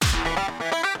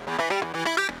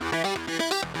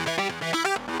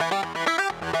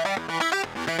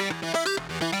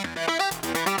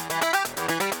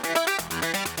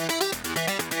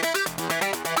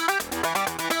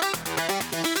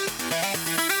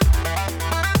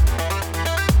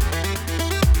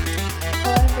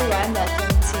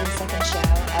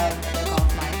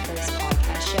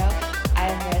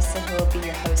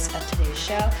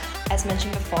as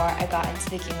mentioned before, I got into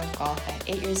the game of golf at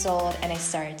 8 years old, and I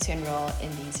started to enroll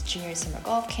in these junior summer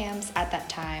golf camps at that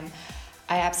time.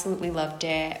 I absolutely loved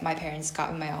it. My parents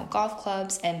got me my own golf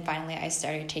clubs, and finally I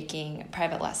started taking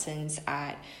private lessons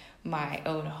at my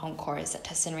own home course at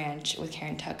Tustin Ranch with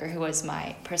Karen Tucker, who was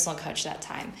my personal coach that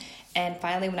time. And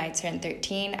finally, when I turned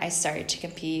 13, I started to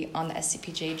compete on the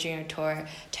SCPGA Junior Tour,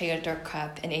 Toyota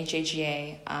Cup, and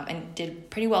HAGA, and did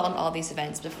pretty well in all these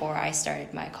events before I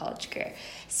started my college career.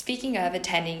 Speaking of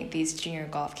attending these junior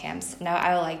golf camps, now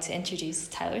I would like to introduce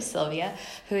Tyler Sylvia,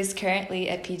 who is currently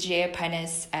a PGA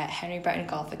Apprentice at Henry Bretton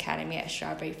Golf Academy at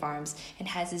Strawberry Farms and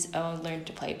has his own Learn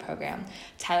to Play program.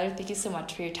 Tyler, thank you so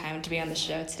much for your time to be on the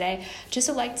show today. Just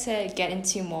would like to get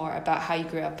into more about how you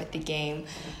grew up with the game,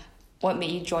 what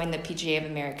made you join the PGA of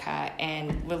America,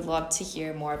 and would love to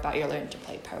hear more about your Learn to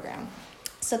Play program.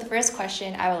 So the first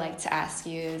question I would like to ask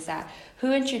you is that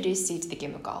who introduced you to the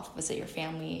game of golf? Was it your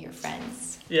family, your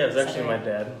friends? Yeah, it was actually my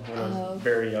dad when I was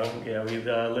very young. Yeah, we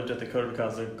lived at the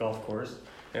Cotacaza golf course,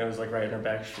 and it was like right in our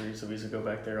back street, so we used to go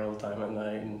back there all the time at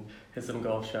night and hit some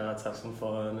golf shots, have some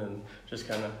fun, and just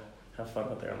kind of have fun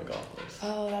out there on the golf course.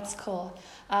 Oh, that's cool.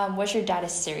 Was your dad a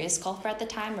serious golfer at the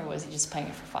time, or was he just playing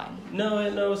it for fun? No,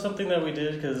 it was something that we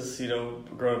did because,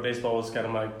 growing up, baseball was kind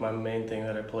of my main thing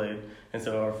that I played. And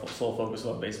so our sole focus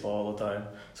was on baseball all the time.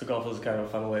 So golf was kind of a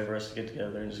fun way for us to get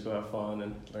together and just go have fun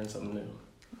and learn something new.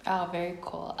 Oh, very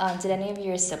cool. Did any of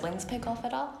your siblings play golf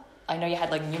at all? I know you had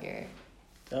like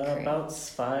about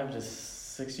 5 to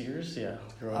 6 years,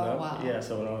 growing up. Wow. Yeah,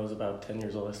 so when I was about 10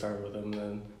 years old, I started with them, and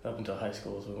then up until high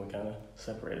school is when we kind of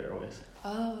separated our ways.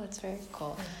 Oh, that's very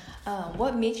cool.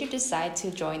 What made you decide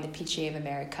to join the PGA of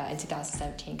America in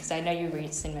 2017? Because I know you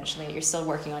recently mentioned that you're still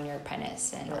working on your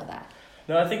apprentice and all that.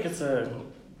 No, I think it's a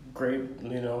great,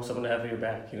 something to have at your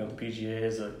back. The PGA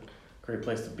is a great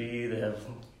place to be. They have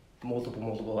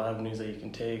multiple avenues that you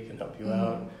can take and help you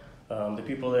out. The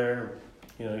people there,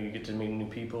 you get to meet new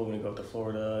people when you go up to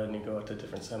Florida and you go out to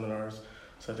different seminars.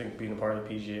 So I think being a part of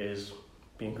the PGA is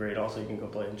being great. Also, you can go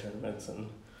play in tournaments, and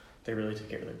they really take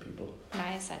care of their people.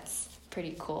 Nice, that's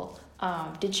pretty cool.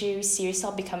 Did you see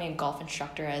yourself becoming a golf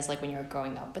instructor as like when you were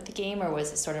growing up with the game, or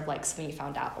was it sort of like something you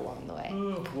found out along the way?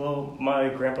 Well, my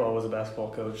grandpa was a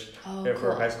basketball coach cool.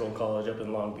 for high school and college up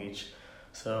in Long Beach.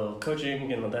 So coaching,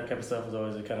 that kind of stuff was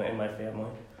always kind of in my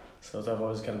family. So I've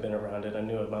always kind of been around it. I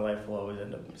knew my life will always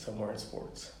end up somewhere in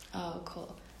sports. Oh,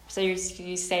 cool. So you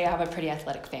say you have a pretty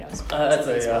athletic fan of sports. I'd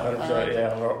say 100%.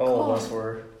 Yeah, all cool. of us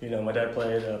were. My dad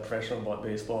played professional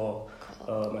baseball.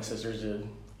 Cool. My sisters did,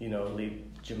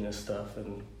 elite gymnast stuff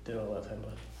and did all that type of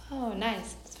stuff. Oh,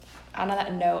 nice. On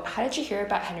that note, how did you hear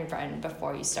about Henry Bretton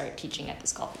before you started teaching at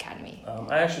this golf academy?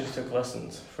 I actually took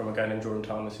lessons from a guy named Jordan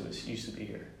Thomas who used to be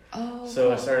here. Oh, so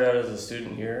cool. I started out as a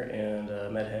student here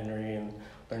and met Henry and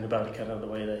learned about kind of the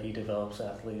way that he develops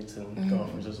athletes and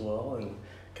golfers as well, and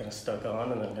kind of stuck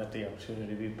on, and then got the opportunity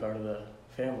to be part of the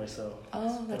family. So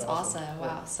that's awesome. Wow.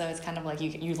 Yeah. So it's kind of like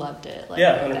you loved it. Like,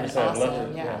 100%. Awesome.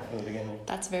 Loved it. Yeah, from the beginning.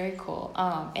 That's very cool.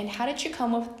 And how did you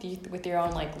come up with your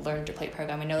own like Learn to Play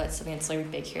program? I know that's something that's really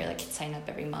big here. Like kids sign up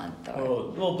every month.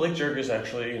 Well, Blake Jerkers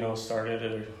actually started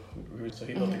it. So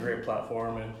he built a great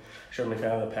platform and showed me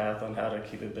kind of the path on how to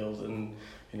keep it built and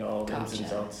all the ins and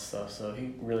outs and stuff. So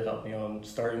he really helped me on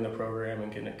starting the program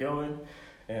and getting it going.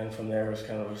 And from there, it was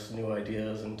kind of just new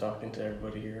ideas and talking to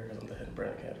everybody here at the Henry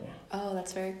Bretton Academy. Oh,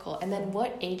 that's very cool. And then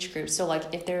what age group? So, like,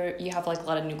 if you have, like, a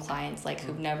lot of new clients, like,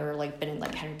 who've never, like, been in,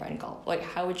 like, Henry Bretton golf, like,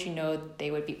 how would you know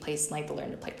they would be placed in, like, the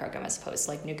Learn to Play program as opposed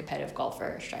to, like, new competitive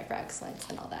golfer, strive for excellence,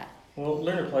 and all that? Well,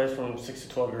 Learn to Play is from 6 to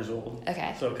 12 years old.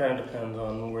 Okay. So it kind of depends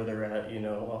on where they're at,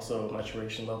 also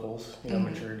maturation levels,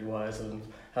 maturity-wise, and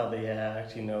how they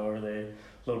act, are they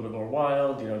a little bit more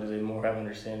wild, do they more have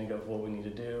understanding of what we need to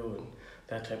do, and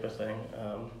that type of thing.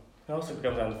 It also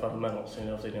comes down to fundamentals,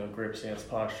 if they know grip, stance,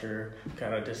 posture,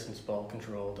 kind of distance ball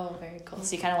control. Oh, very cool.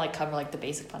 So you kind of like cover like the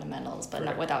basic fundamentals, but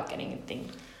not without getting anything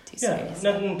too serious.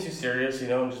 Yeah, nothing too serious,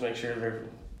 just make sure they're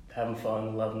having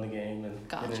fun, loving the game, and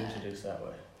getting introduced that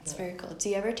way. That's very cool. Do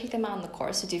you ever take them out on the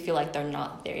course, or do you feel like they're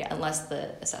not there yet unless the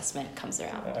assessment comes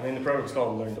around? I mean, the program's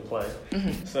called Learn to Play.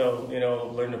 So,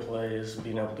 Learn to Play is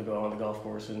being able to go on the golf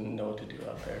course and know what to do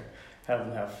out there. Have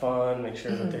them have fun, make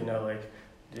sure that they know,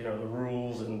 the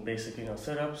rules and basic,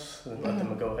 setups, and let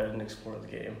them go ahead and explore the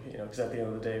game, because at the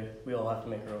end of the day, we all have to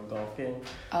make our own golf game.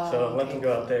 So let them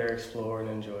go out there, explore,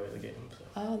 and enjoy the game. So.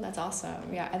 Oh, that's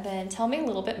awesome. Yeah, and then tell me a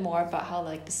little bit more about how,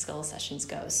 like, the skill sessions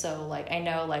go. So, like, I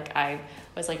know, like, I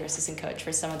was, like, your assistant coach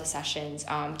for some of the sessions.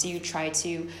 Do you try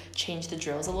to change the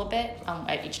drills a little bit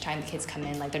at each time the kids come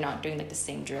in? Like, they're not doing, like, the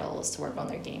same drills to work on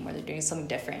their game, or they're doing something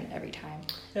different every time?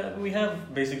 Yeah, we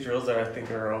have basic drills that I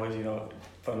think are always,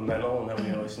 fundamental and that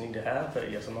we always need to have.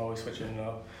 But yes, I'm always switching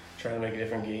up, trying to make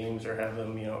different games or have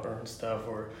them, earn stuff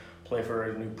or play for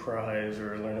a new prize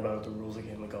or learn about the rules of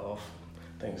game of golf,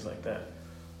 things like that.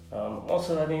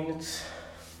 Also, I mean, it's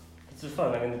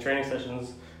fun. I mean, the training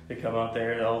sessions, they come out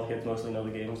there, all the kids mostly know the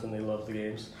games and they love the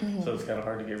games. So it's kind of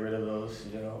hard to get rid of those,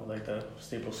 like the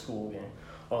staple school game.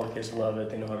 All the kids love it,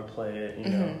 they know how to play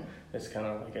it, it's kind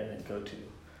of like a go-to.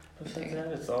 Besides that,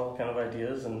 it's all kind of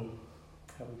ideas and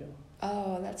how we go.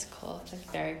 Oh, that's cool. That's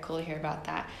very cool to hear about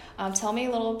that. Tell me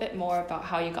a little bit more about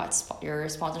how you got your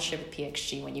sponsorship with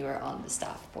PXG when you were on the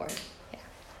staff board. Yeah.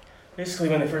 Basically,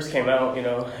 when they first came out,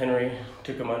 Henry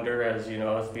took them under as,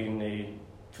 us being a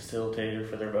facilitator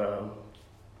for their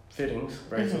fittings,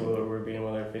 right? So we're being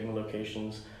one of their fitting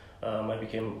locations. I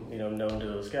became, known to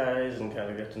those guys and kind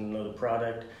of got to know the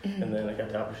product. And then I got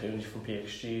the opportunity from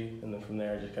PXG, and then from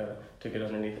there I just kind of took it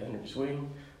underneath Henry's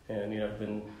wing. And, I've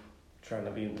been trying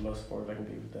to be the most supportive I can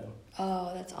be with them.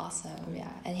 Oh, that's awesome. Yeah.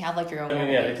 And you have like your own...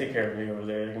 they take care of me over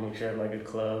there. They can make sure I have my good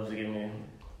clubs. They give me a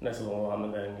nice little mom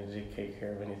and then you take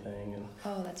care of anything. And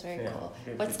oh, that's very cool.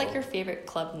 What's like your favorite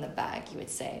club in the bag, you would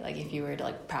say? Like if you were to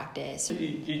like practice? It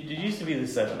used to be the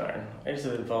 7-iron. I used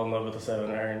to fall in love with the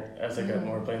 7-iron. As I got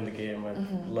more playing the game, I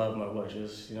love my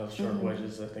wedges. Short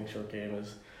wedges. I think short game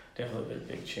is definitely a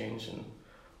big change in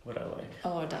what I like.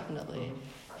 Oh, definitely.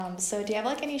 So do you have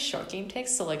like any short game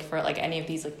tips? So like for like any of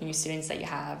these like new students that you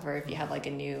have, or if you have like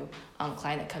a new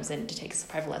client that comes in to take a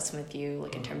private lesson with you,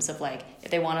 like in terms of like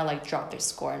if they want to like drop their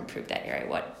score and improve that area,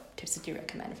 what tips would you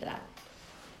recommend for that?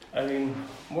 I mean,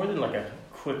 more than like a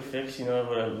quick fix,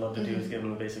 what I'd love to do is give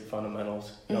them the basic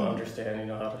fundamentals,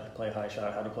 understand, how to play a high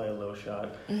shot, how to play a low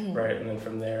shot, right? And then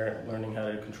from there, learning how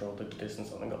to control the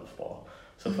distance on the golf ball.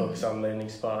 So focus on landing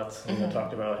spots.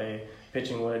 Talked about, hey,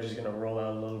 pitching wedge is going to roll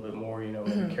out a little bit more,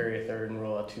 maybe carry a third and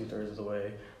roll out 2/3 of the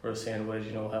way. Where a sand wedge,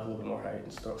 will have a little bit more height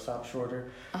and stop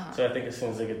shorter. So I think as soon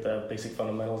as they get the basic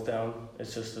fundamentals down,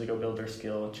 it's just to go build their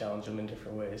skill and challenge them in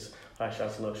different ways. High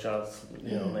shots, low shots,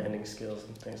 landing skills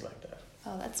and things like that.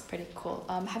 Oh, that's pretty cool.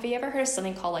 Have you ever heard of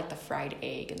something called like the fried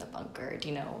egg in the bunker? Do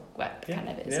you know what kind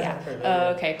of is? Yeah.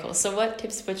 Oh, okay, cool. So what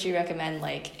tips would you recommend,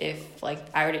 like if like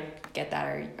I were to get that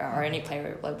or any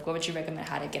player, like what would you recommend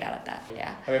how to get out of that?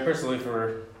 Yeah. I mean, personally,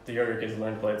 for the younger kids to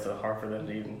learn to play, it's hard for them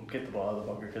to even get the ball out of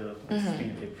the bunker because of the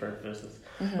speed they versus.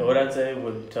 But what I'd say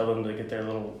would tell them to get their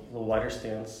little wider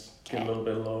stance, get a little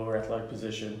bit lower athletic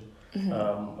position,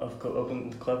 open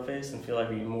the club face and feel like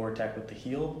you're more attacked with the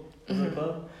heel of the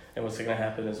club. And what's going to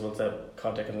happen is once that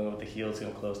contact comes in with the heel, it's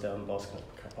going to close down, the ball's going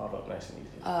to pop up nice and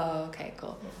easy. Oh, okay,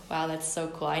 cool. Wow, that's so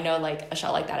cool. I know like a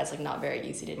shot like that is like not very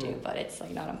easy to do, but it's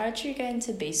like not. How did you get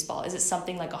into baseball? Is it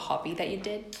something like a hobby that you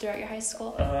did throughout your high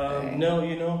school?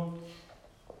 No,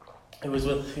 it was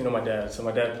with, my dad. So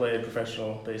my dad played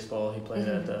professional baseball. He played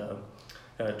at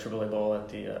AAA ball at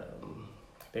the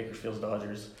Bakersfield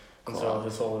Dodgers. And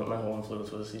so my whole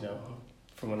influence was,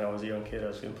 from when I was a young kid, I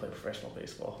was going to play professional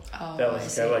baseball. Oh, that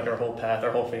was kind of like our whole path,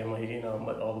 our whole family,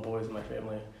 all the boys in my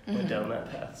family went down that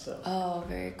path. So oh,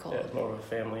 very cool. Yeah, it's more of a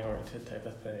family-oriented type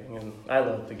of thing. And I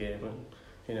love the game, and,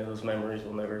 those memories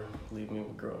will never leave me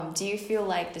growing up. Do you feel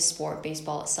like the sport,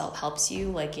 baseball itself, helps you,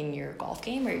 like, in your golf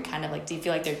game? Or you kind of, like, do you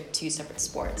feel like they're two separate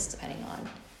sports, depending on?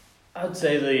 I would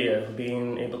say the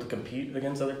being able to compete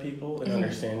against other people and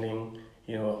understanding,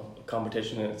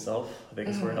 competition in itself, I think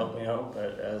is where it helped me out.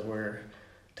 But as we're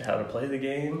to how to play the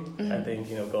game, I think,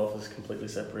 golf is completely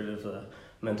separate of the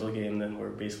mental game, then where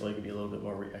baseball could be a little bit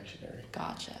more reactionary.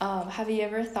 Gotcha. Have you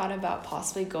ever thought about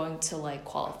possibly going to, like,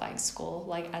 qualifying school,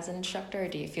 like, as an instructor, or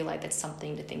do you feel like that's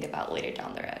something to think about later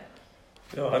down the road?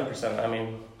 100%. I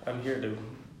mean, I'm here to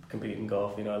compete in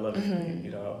golf, I love to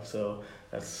compete, so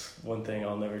that's one thing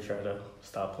I'll never try to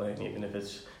stop playing, even if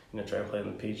it's, try to play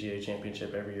in the PGA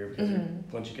championship every year, because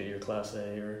once you get your Class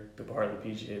A or be part of the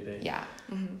PGA, they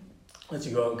let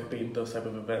you go out and compete in those type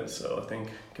of events. So I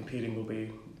think competing will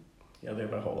be, there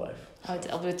my whole life. Oh,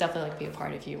 it will definitely like be a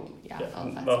part of you. Yeah,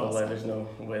 my whole life. There's no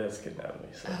way that's getting out of me.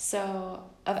 So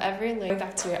of every, like,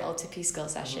 back to your L2P skill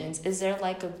sessions, is there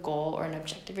like a goal or an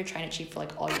objective you're trying to achieve for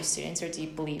like all your students, or do you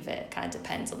believe it kind of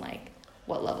depends on like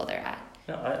what level they're at?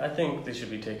 No, I think they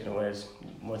should be taken away as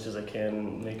much as I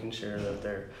can, making sure that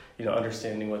they're,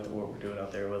 understanding what we're doing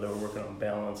out there, whether we're working on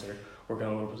balance or working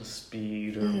on a little bit of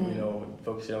speed or,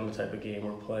 focusing on the type of game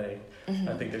we're playing.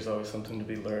 I think there's always something to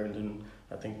be learned, and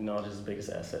I think knowledge is the biggest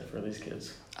asset for these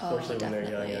kids, especially when they're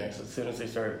young. So as soon as they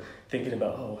start thinking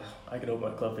about, I can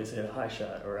open my club face and hit a high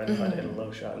shot, or I know how to hit a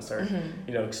low shot, and start,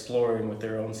 exploring with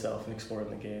their own self and exploring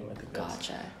the game, I think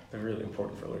that's really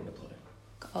important for learning to play.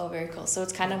 Oh, very cool. So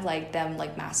it's kind of like them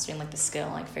like mastering like the skill,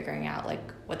 like figuring out like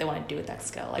what they want to do with that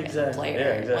skill, like as a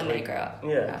player when they grow up.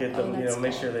 Yeah, get them,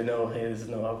 make sure they know, hey, this is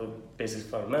know all the basic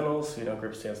fundamentals,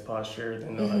 grip, stance, posture, they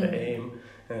know how to aim,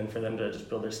 and for them to just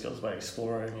build their skills by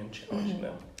exploring and challenging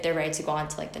them. They're ready to go on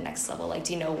to like the next level. Like,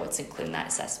 do you know what's included in that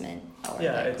assessment? Or,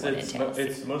 yeah, like,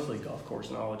 it's mostly golf course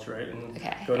knowledge, right? And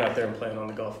okay, going out there and playing on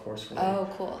the golf course for me. Oh,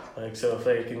 cool. Like, so if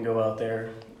they can go out there,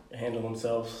 handle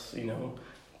themselves,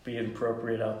 be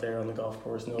appropriate out there on the golf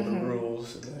course, know the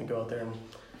rules, and then go out there and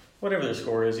whatever their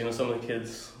score is. Some of the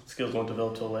kids' skills won't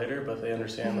develop till later, but they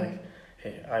understand like,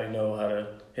 hey, I know how to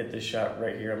hit this shot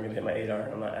right here. I'm going to hit my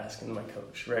 8-iron. I'm not asking my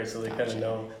coach, right? So they kind of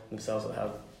know themselves how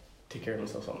to take care of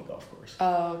themselves on the golf course.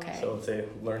 Oh, okay. So if they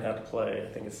learn how to play,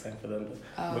 I think it's time for them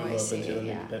to move up into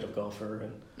the competitive golfer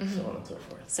and so on and so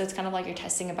forth. So it's kind of like you're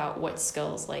testing about what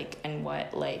skills like and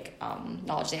what like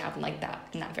knowledge they have in like that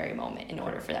in that very moment in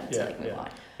order for them to like move on.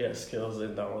 Yeah, skills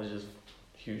and knowledge is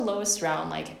huge. Lowest round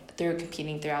like through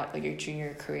competing throughout like your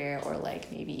junior career or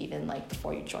like maybe even like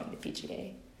before you joined the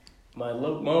PGA. My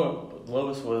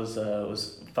lowest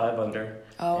was 5 under,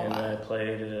 and I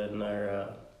played in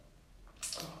our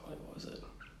what was it?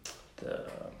 The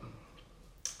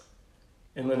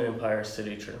Inland Empire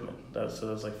City tournament. That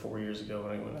was like 4 years ago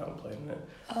when I went out and played in it.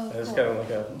 It was kind of like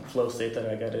a flow state that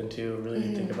I got into. Really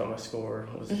didn't think about my score.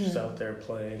 I was just out there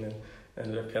playing and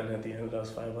ended up coming at the end. I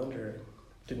was 5 under.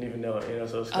 Didn't even know it,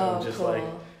 So it was kind of just like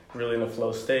really in a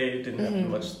flow state. Didn't have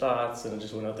much thoughts, and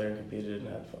just went out there and competed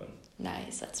and had fun.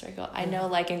 Nice, that's very cool. I know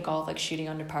like in golf, like shooting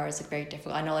under par is like very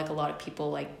difficult. I know like a lot of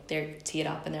people like they tee it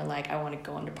up and they're like, I want to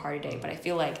go under par today, but I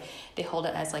feel like they hold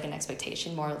it as like an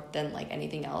expectation more than like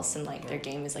anything else, and like their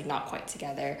game is like not quite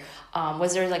together.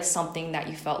 Was there like something that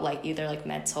you felt like either like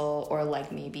mental or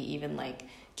like maybe even like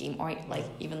game or like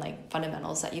even like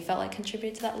fundamentals that you felt like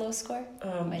contributed to that low score?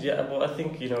 Well, I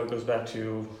think it goes back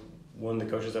to one of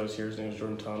the coaches that was here. His name was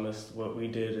Jordan Thomas. What we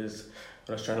did is,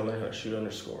 when I was trying to learn how to shoot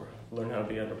under score, learn how to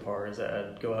be under par, is that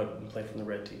I'd go out and play from the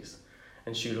red tees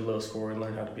and shoot a low score and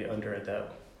learn how to be under at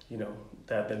that,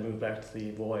 then move back to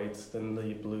the whites, then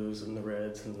the blues and the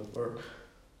reds and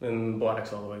then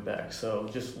blacks all the way back. So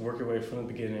just work your way from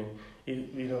the beginning.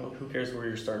 Who cares where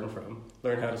you're starting from?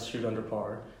 Learn how to shoot under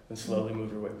par and slowly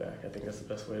move your way back. I think that's the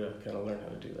best way to kind of learn how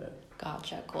to do that.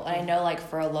 Gotcha, cool. And I know like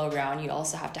for a low round, you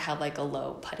also have to have like a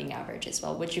low putting average as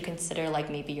well. Would you consider like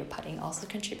maybe your putting also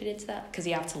contributed to that? Because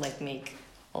you have to like make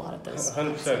a lot of those.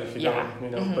 100%. If you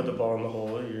don't, put the ball in the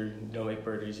hole, you don't make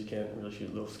birdies. You can't really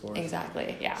shoot low scores.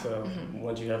 Exactly. Yeah. So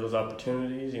once you have those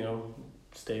opportunities,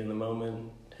 stay in the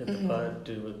moment, hit the putt,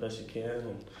 do the best you can,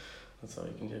 and that's all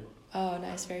you can do. Oh,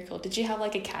 nice, very cool. Did you have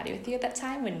like a caddy with you at that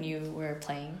time when you were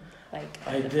playing?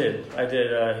 I did.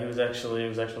 He was actually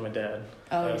my dad.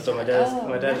 So my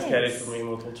dad's caddied for me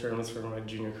multiple tournaments for my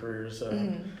junior careers.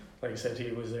 Like I said,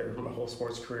 he was there for my whole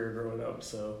sports career growing up.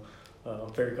 So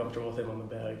I'm very comfortable with him on the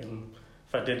bag. And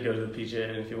if I did go to the PGA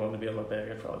and if he wanted to be on my bag,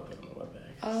 I'd probably put him on my bag.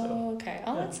 Okay.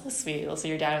 That's so sweet. So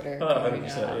your dad.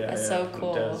 100%. Yeah. That's so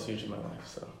cool. My dad's huge in my life.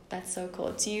 So. That's so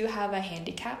cool. Do you have a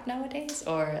handicap nowadays,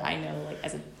 or I know like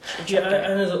as a instructor? I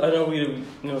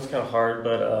know it's kind of hard,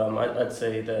 but I'd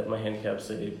say that my handicap's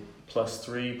a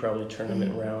 +3. Probably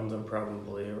tournament rounds, I'm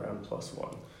probably around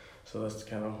 +1. So that's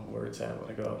kind of where it's at when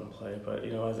I go out and play. But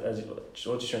as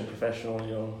once you turn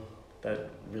professional, that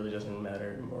really doesn't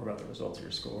matter. More about the results of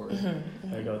your score.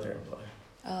 I go out there and play.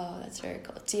 Oh, that's very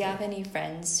cool. Do you have any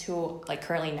friends who like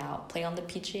currently now play on the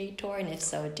PGA Tour, and if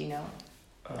so, do you know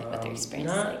like what their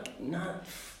experience is like?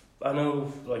 I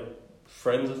know like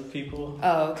friends of people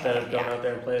that have gone out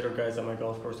there and played, or guys at my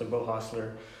golf course, like Bo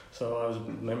Hostler. So I was a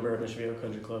member of PGA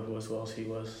Country Club as well as he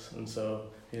was, and so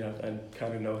I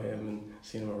kind of know him and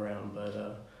seen him around,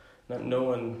 but no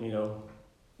one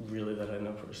really that I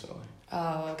know personally.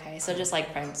 Oh, okay. So just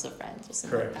like friends of friends or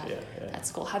something. Correct. Like that. Yeah.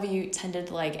 That's cool. Have you attended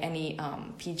like any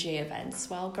PGA events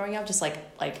while growing up? Just like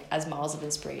as models of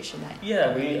inspiration. My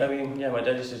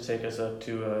dad used to take us up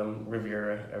to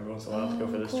Riviera every once in a while to go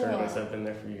for those tournaments. I've been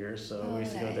there for years, so we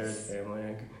used to go there as a family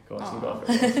and go watch some golf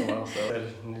every once in a while. So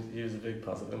he was a big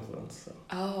positive influence. So.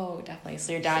 Oh, definitely.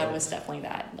 So your dad was definitely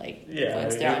that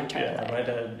influence there on turn life. My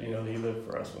dad, he lived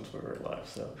for us once we were alive,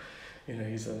 so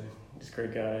he's a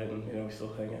great guy, and we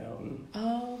still hang out. And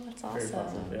that's awesome. Very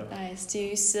positive, yeah. Nice. Do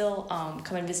you still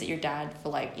come and visit your dad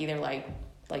for either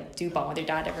do bond with your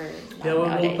dad ever?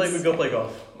 We go play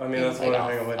golf. I mean, that's one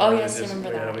thing. Oh, yes, you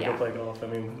remember that. We go play golf. I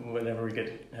mean, whenever we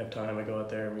have time, I go out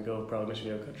there and we go probably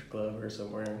Michigan Country Club or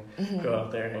somewhere and go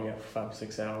out there, hang out for 5 or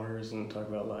 6 hours and talk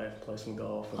about life, play some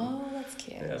golf. And, oh, that's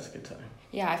cute. Yeah, that's a good time.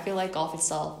 Yeah, I feel like golf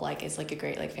itself is a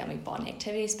great family bonding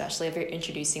activity, especially if you're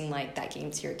introducing that game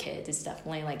to your kids. It's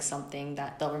definitely something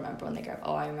that they'll remember when they grow up.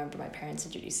 Oh, I remember my parents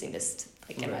introducing this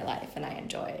in my life, and I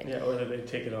enjoy it. Yeah, whether they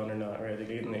take it on or not, right? They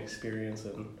get an experience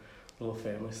and little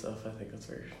family stuff. I think that's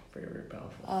very, very, very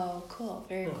powerful. Oh, cool.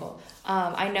 Very cool.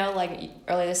 I know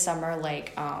early this summer,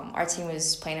 our team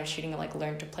was planning on shooting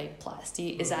Learn to Play Plus.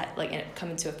 Is that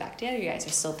come into effect yet, or you guys are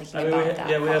still thinking about that?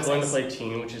 Yeah, we have Learn to Play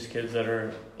Teen, which is kids that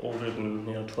are older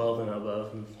than 12 and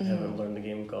above who haven't learned the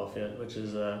game of golf yet, which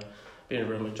is being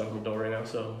run with John McDowell right now.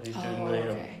 So he's doing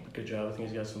a good job. I think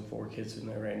he's got some 4 kids in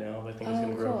there right now. But I think he's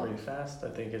going to grow pretty fast. I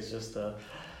think it's just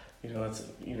that's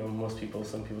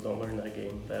some people don't learn that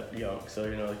game that young, so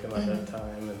they come out that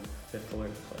time and they have to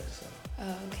learn to play. So.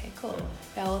 Oh, okay, cool.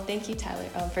 Yeah, well, thank you, Tyler,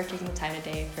 for taking the time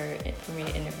today for me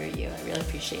to interview you. I really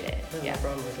appreciate it. Yeah. No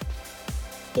problem.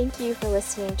 Thank you for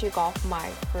listening to Golf My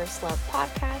First Love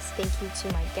podcast. Thank you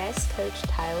to my guest, Coach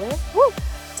Tyler. Woo!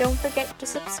 Don't forget to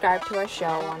subscribe to our show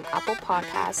on Apple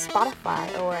Podcasts, Spotify,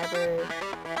 or wherever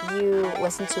you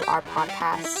listen to our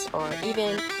podcasts, or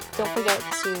even don't forget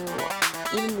to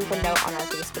even leave a note on our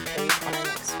Facebook page on our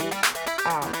next week.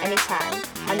 Anytime.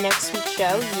 On next week's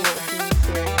show, you will be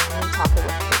hearing me talking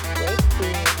with Coach Blake